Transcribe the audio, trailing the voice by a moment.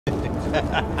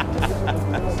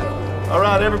All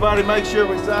right, everybody, make sure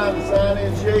we sign the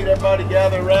sign-in sheet. Everybody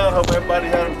gather around. Hope everybody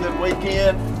had a good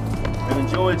weekend and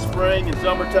enjoyed spring and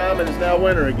summertime, and it's now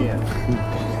winter again.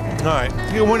 All right.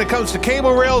 When it comes to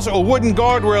cable rails or wooden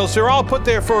guardrails, they're all put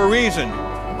there for a reason.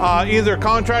 Either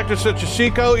contractors such as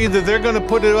Seco, either they're going to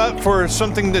put it up for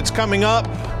something that's coming up,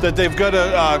 that they've got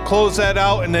to close that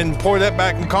out and then pour that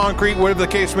back in concrete, whatever the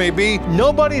case may be.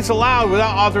 Nobody's allowed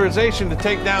without authorization to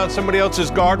take down somebody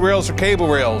else's guardrails or cable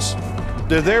rails.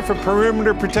 They're there for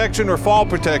perimeter protection or fall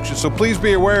protection, so please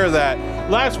be aware of that.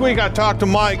 Last week I talked to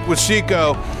Mike with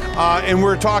Seco, and we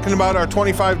were talking about our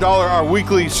 $25, our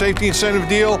weekly safety incentive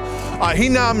deal. He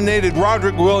nominated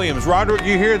Roderick Williams. Roderick,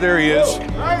 you here? There he is.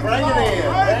 Bring it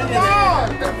in.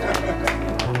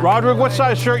 Roderick, what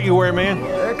size shirt you wear, man?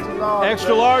 Extra large.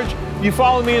 Extra large? You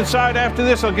follow me inside after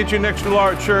this, I'll get you an extra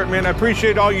large shirt, man. I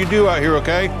appreciate all you do out here,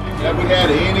 okay? Have we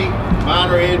had any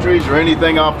minor injuries or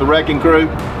anything off the wrecking crew?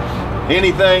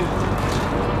 Anything?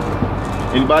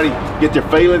 Anybody get their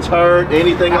feelings hurt?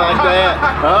 Anything like that?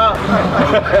 Huh?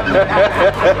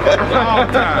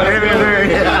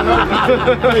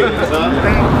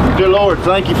 Dear Lord,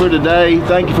 thank you for today.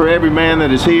 Thank you for every man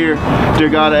that is here. Dear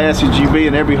God, I ask that you be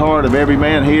in every heart of every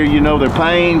man here. You know their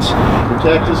pains.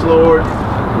 Protect us, Lord.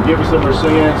 Forgive us of our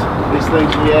sins. These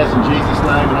things we ask in Jesus'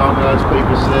 name, and all God's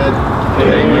people said,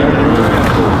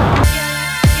 amen.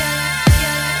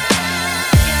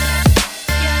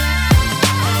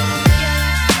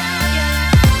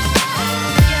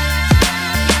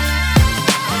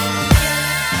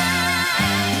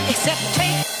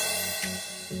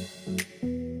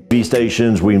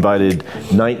 Stations. We invited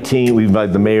 19, we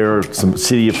invited the mayor, some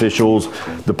city officials,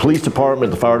 the police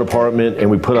department, the fire department, and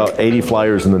we put out 80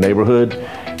 flyers in the neighborhood.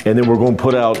 And then we're going to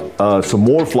put out some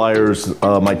more flyers.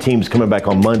 My team's coming back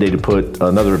on Monday to put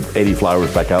another 80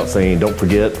 flyers back out saying, don't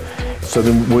forget. So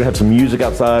then we're going to have some music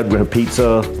outside, we're going to have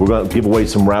pizza, we're going to give away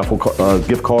some raffle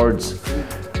gift cards.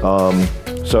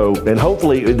 And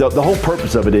hopefully, the whole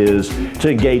purpose of it is to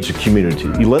engage the community.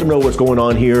 You let them know what's going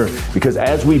on here, because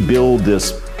as we build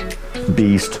this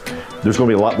beast, there's going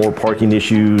to be a lot more parking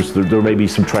issues, there may be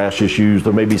some trash issues,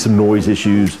 there may be some noise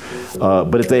issues,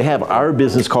 but if they have our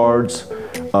business cards,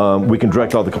 we can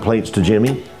direct all the complaints to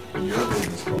Jimmy.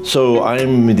 So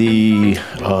I'm the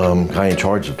guy in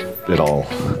charge of it all.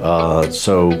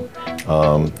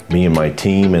 Me and my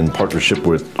team in partnership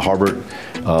with Harbert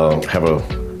have an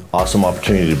awesome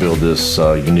opportunity to build this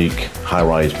unique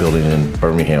high-rise building in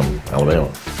Birmingham,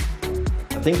 Alabama.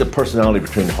 I think the personality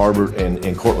between Harbert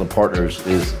and Cortland Partners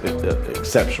is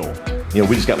exceptional. You know,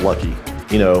 we just got lucky,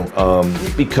 you know,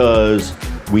 because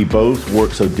we both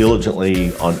work so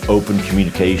diligently on open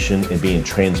communication and being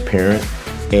transparent.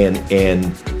 And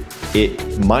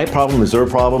my problem is their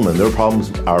problem, and their problem is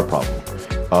our problem.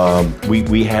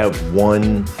 We have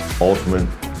one ultimate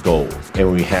goal,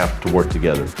 and we have to work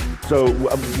together. So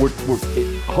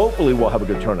hopefully we'll have a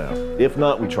good turnout. If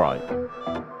not, we try.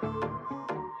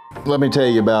 Let me tell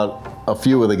you about a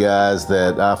few of the guys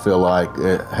that I feel like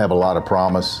have a lot of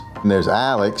promise. And there's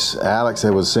Alex. Alex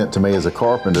was sent to me as a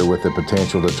carpenter with the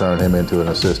potential to turn him into an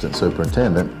assistant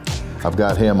superintendent. I've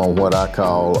got him on what I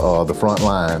call the front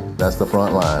line. That's the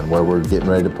front line, where we're getting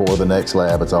ready to pour the next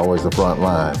slab. It's always the front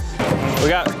line. We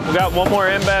got one more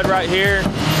embed right here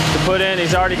to put in.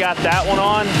 He's already got that one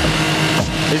on.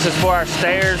 This is for our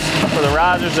stairs, for the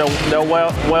risers. They'll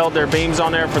weld their beams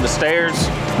on there for the stairs.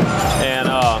 And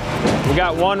we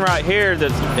got one right here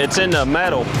that it's in the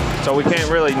metal, so we can't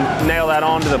really nail that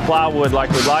onto the plywood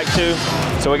like we'd like to.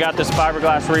 So we got this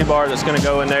fiberglass rebar that's gonna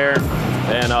go in there,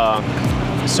 and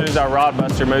as soon as our rod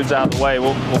buster moves out of the way,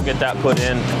 we'll get that put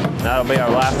in. That'll be our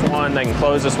last one. They can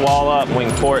close this wall up and we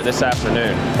can pour it this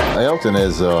afternoon. Elton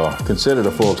is considered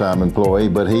a full-time employee,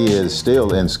 but he is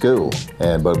still in school.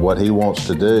 But what he wants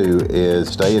to do is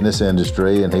stay in this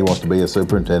industry, and he wants to be a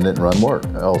superintendent and run work,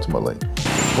 ultimately.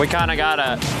 We kind of got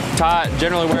to tie it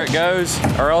generally where it goes,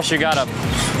 or else you got to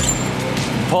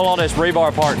pull all this rebar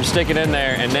apart and stick it in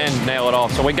there and then nail it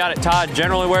off. So we got it tied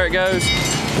generally where it goes.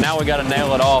 Now we got to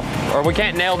nail it off. Or we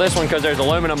can't nail this one because there's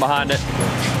aluminum behind it.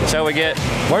 So we get,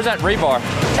 where's that rebar?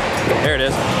 There it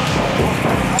is.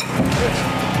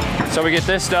 So we get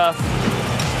this stuff,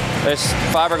 this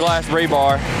fiberglass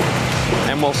rebar,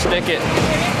 and we'll stick it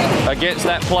against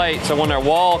that plate, so when their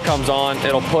wall comes on,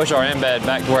 it'll push our embed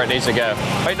back to where it needs to go.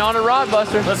 Waiting on a rod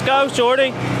buster. Let's go, Shorty.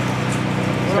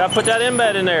 Gotta put that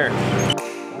embed in there.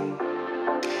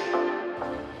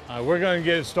 All right, we're gonna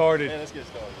get it started. Yeah, let's get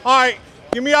started. All right,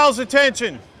 give me y'all's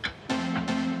attention.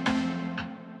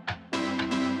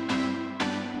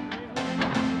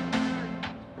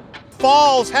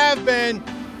 Falls have been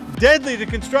deadly to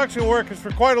construction workers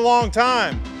for quite a long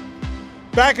time.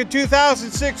 Back in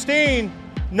 2016,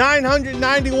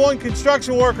 991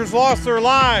 construction workers lost their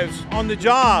lives on the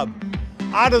job.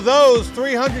 Out of those,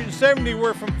 370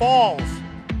 were from falls.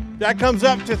 That comes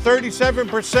up to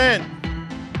 37%.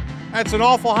 That's an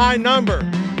awful high number.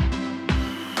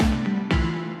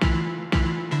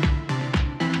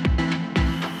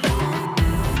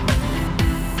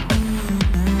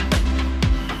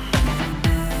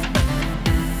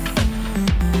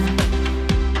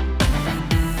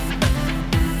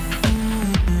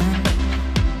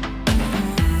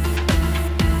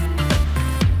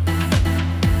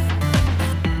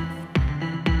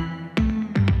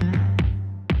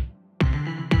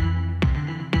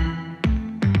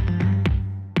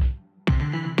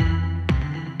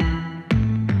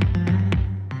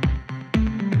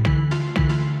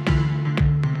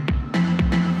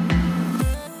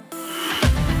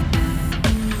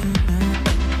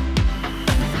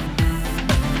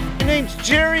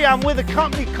 Jerry, I'm with a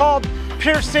company called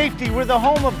Pure Safety. We're the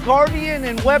home of Guardian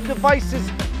and Web Devices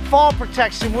Fall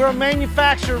Protection. We're a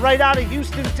manufacturer right out of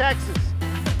Houston, Texas.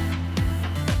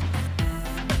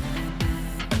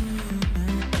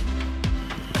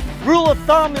 Rule of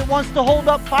thumb, it wants to hold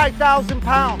up 5,000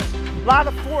 pounds. A lot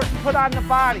of force put on the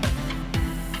body.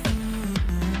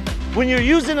 When you're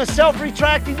using a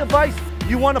self-retracting device,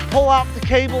 you want to pull out the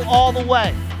cable all the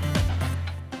way.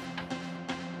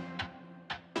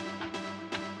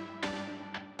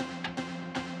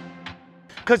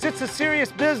 Because it's a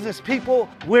serious business, people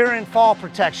wearing fall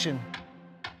protection.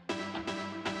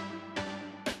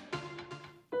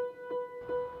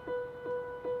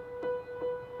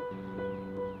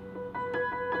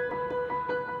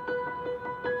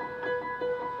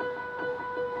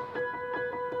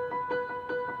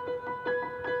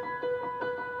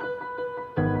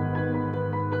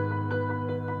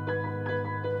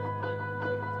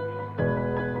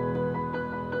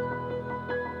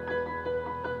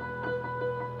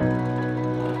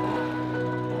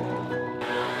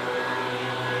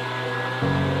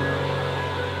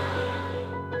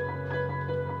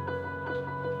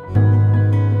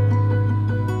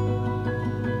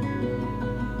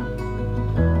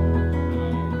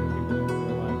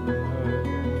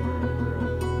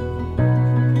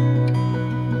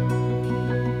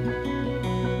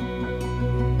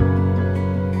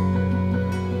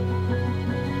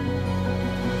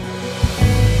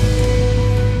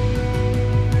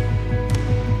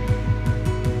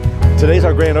 Today's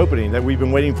our grand opening that we've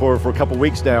been waiting for a couple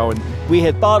weeks now, and we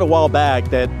had thought a while back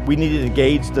that we needed to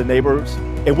engage the neighbors,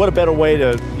 and what a better way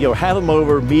to have them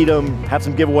over, meet them, have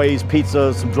some giveaways,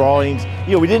 pizza, some drawings.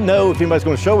 We didn't know if anybody's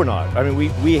going to show or not. I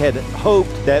mean, we had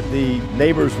hoped that the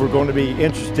neighbors were going to be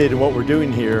interested in what we're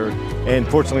doing here, and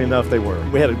fortunately enough, they were.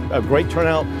 We had a great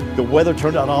turnout. The weather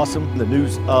turned out awesome. The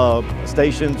news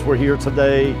stations were here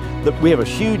today. We have a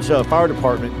huge fire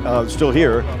department still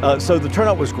here, so the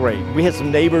turnout was great. We had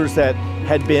some neighbors that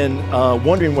had been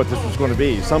wondering what this was going to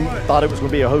be. Some thought it was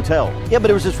going to be a hotel. Yeah,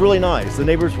 but it was just really nice. The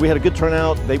neighbors, we had a good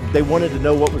turnout. They wanted to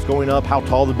know what was going up, how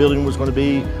tall the building was going to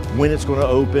be, when it's going to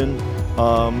open.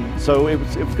 So it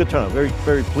was a good turnout. Very,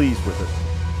 very pleased with it.